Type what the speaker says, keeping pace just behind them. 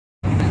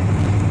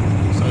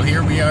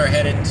we are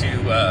headed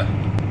to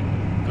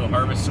go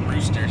harvest some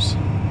roosters.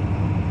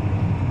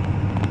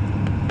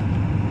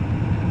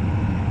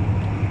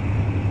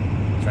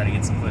 Try to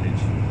get some footage.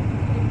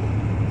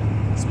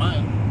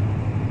 Smile.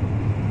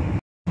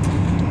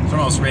 So we're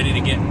almost ready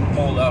to get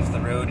pulled off the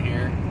road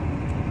here.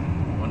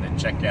 Wanted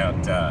to check out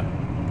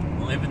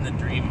Living the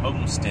Dream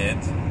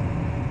Homestead.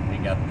 They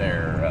got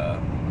their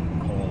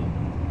whole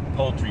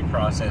poultry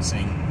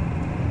processing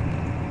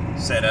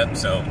set up,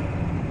 so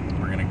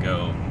we're gonna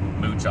go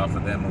mooch off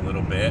of them a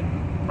little bit,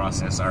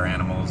 process our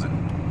animals,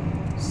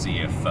 and see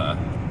if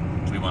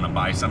we want to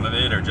buy some of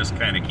it or just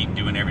kind of keep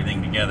doing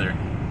everything together.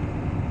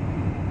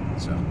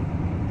 So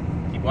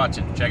keep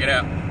watching, check it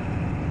out.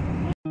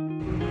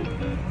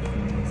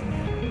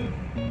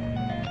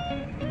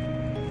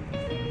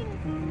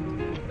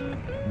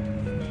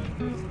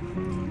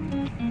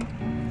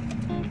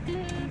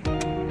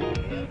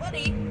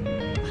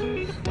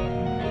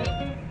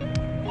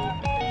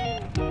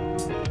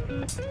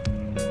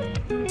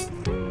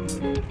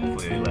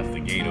 Hopefully they left the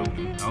gate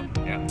open. Oh,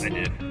 yeah, they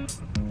did.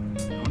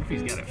 I wonder if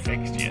he's got it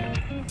fixed yet.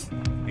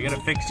 You got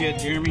it fixed yet,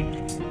 Jeremy?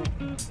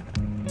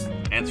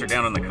 Answer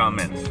down in the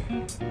comments.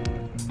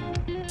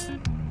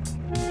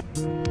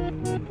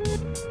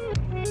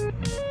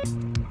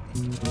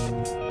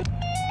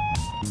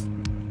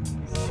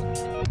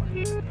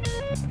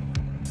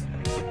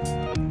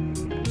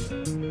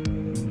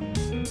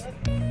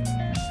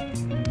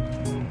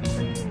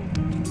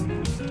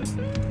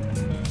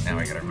 Now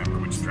I gotta remember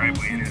which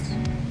driveway it is.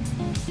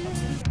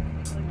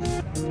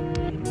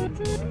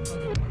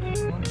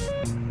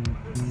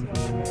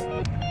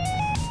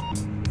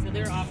 So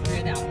they're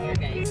off-grid out here,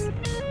 guys.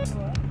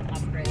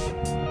 Off-grid.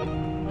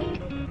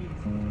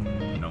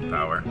 No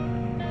power.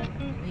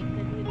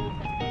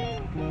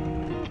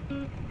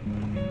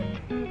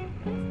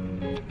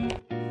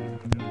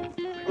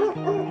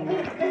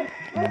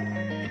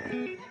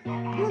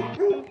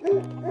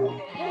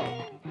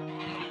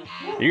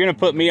 You're gonna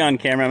put me on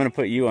camera. I'm gonna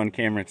put you on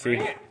camera too.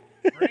 Bring it.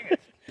 Bring it.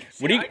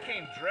 See, What do you... I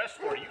came dressed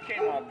for it. You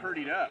came all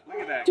prettied up. Look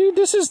at that. Dude,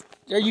 this is...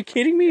 Are you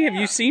kidding me? Have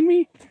you seen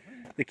me?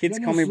 The kids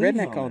call me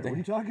redneck all What are you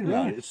day. talking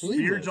about? It's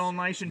beard's all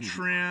nice and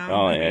trim.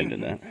 Oh, yeah, I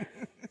did that.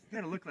 You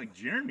gotta look like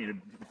Jeremy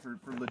for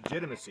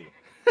legitimacy.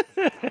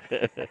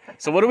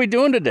 So what are we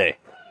doing today?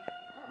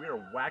 We are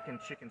whacking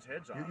chickens'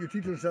 heads off. You're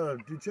teaching us how to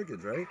do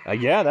chickens, right?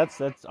 Yeah,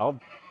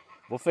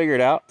 we'll figure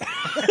it out.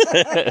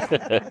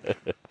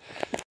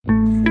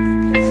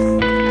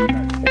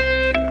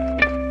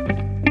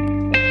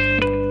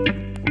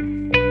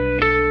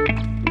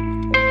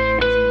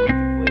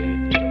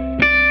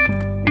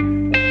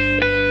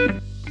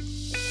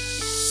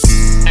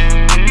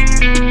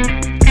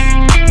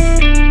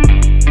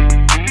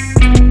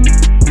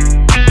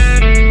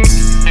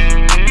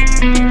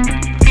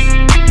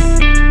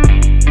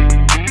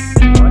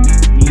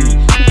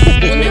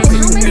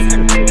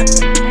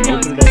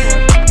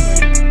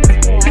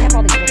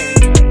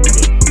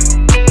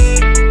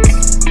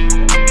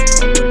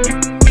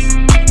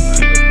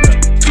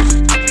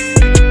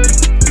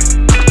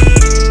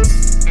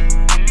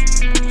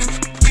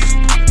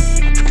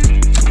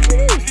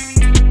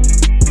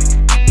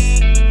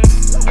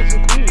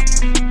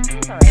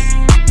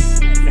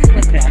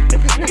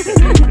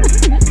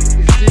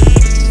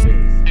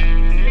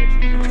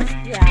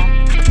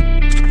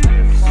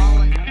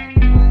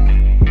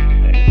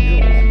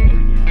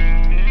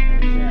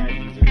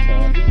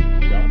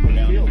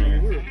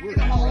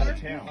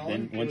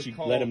 Once you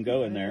let him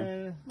go in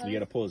there, you got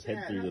to pull his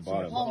head through the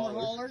bottom.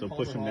 So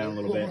push him down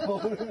a little bit,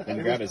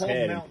 and grab his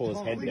head and pull his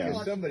head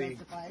down. Somebody,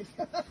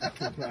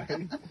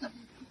 right?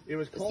 It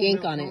was called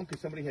yank on it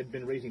because somebody had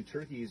been raising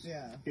turkeys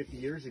 50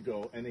 years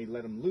ago, and they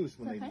let them loose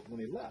when they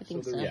left. So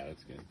there Yeah,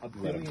 that's good. a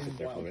Let him billion sit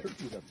there for a wild bit.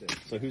 turkeys up there.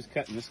 So who's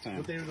cutting this time?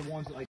 But they were the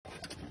ones that like.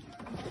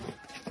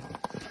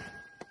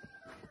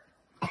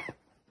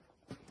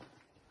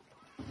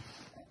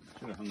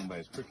 Should have hung him by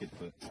his crooked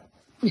foot.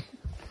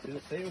 Did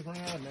it say it was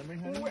running out of memory,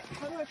 honey?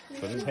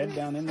 Put his head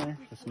down in there.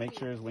 Just make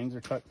sure his wings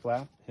are tucked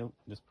flat. He'll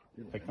just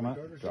pick them up,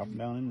 drop them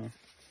down in there.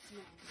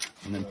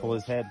 And then pull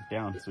his head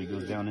down so he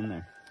goes down in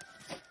there.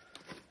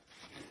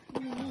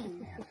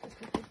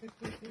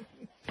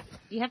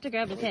 You have to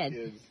grab his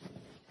head.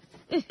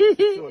 Grab his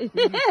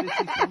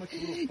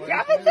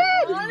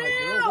head!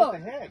 What the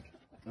heck?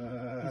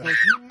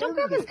 Don't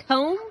grab his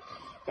comb.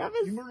 Grab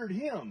his... You murdered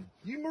him.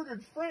 You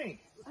murdered Frank.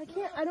 I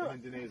can't, I don't...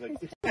 And Danae's like...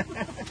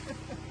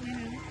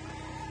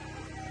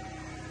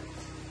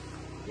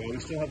 Well, we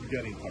still have the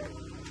gutting part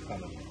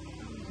coming.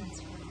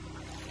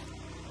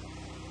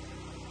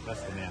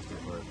 That's the nasty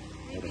part.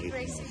 Maybe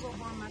Gracie will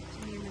warm up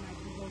to me and then I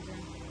can hold him.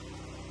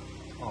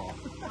 Oh.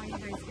 While you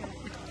guys get it.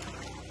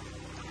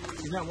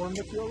 She's not warmed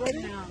up to you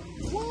already? No.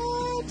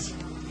 What?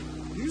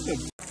 You said...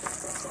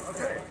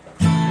 Okay.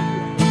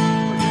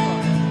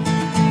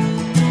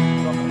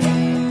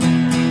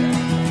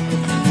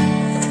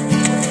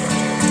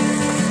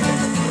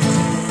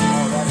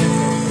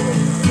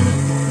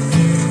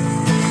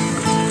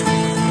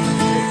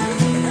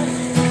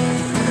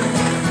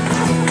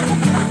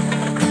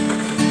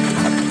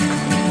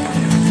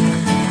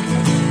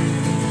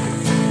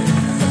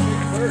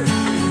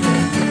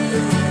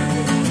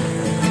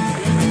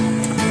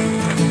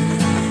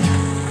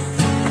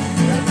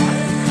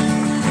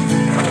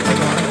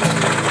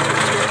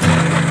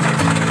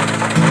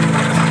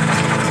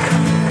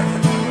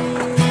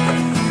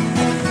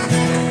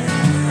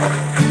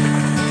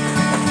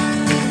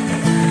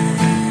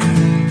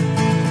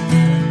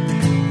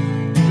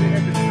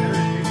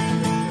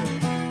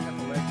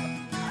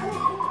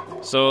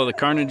 So the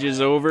carnage is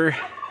over.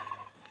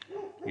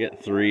 We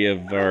got 3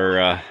 of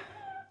our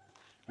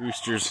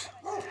roosters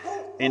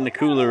in the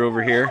cooler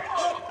over here.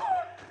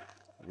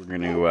 We're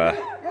going to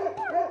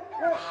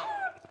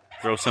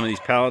throw some of these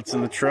pallets in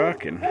the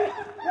truck and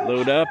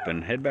load up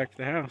and head back to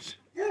the house.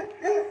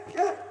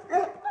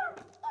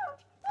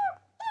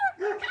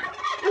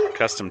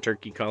 Custom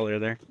turkey collar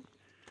there.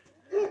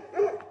 What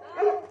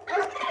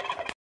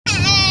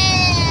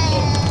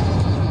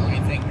do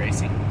you think,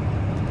 Gracie?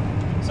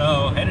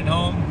 So, headed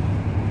home.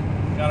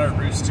 Got our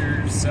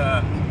roosters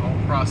all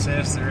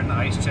processed. They're in the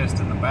ice chest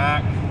in the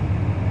back.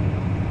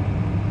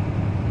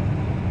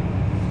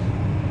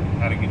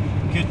 Had a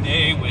good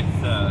day with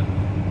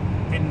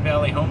Hidden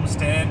Valley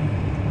Homestead,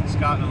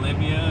 Scott and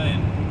Olivia,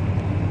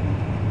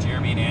 and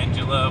Jeremy and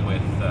Angela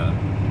with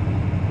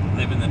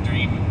Living the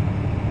Dream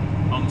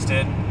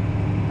Homestead.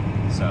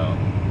 So,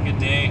 good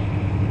day.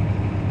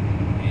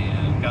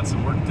 And got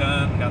some work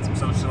done, got some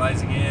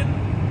socializing in.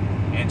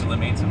 Angela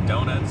made some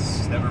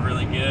donuts that were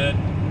really good.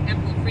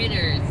 Apple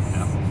fritters.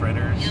 Apple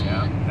fritters, Yum.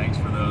 yeah. Thanks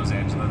for those,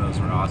 Angela. Those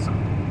were awesome.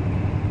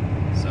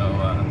 So,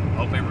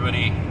 hope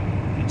everybody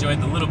enjoyed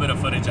the little bit of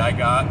footage I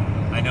got.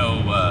 I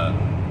know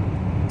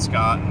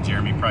Scott and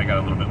Jeremy probably got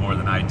a little bit more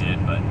than I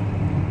did, but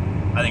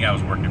I think I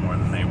was working more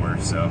than they were,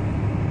 so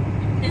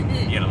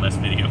you get a less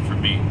video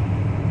from me.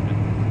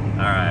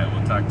 Alright,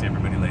 we'll talk to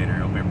everybody later.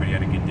 Hope everybody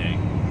had a good day.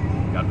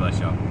 God bless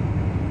y'all.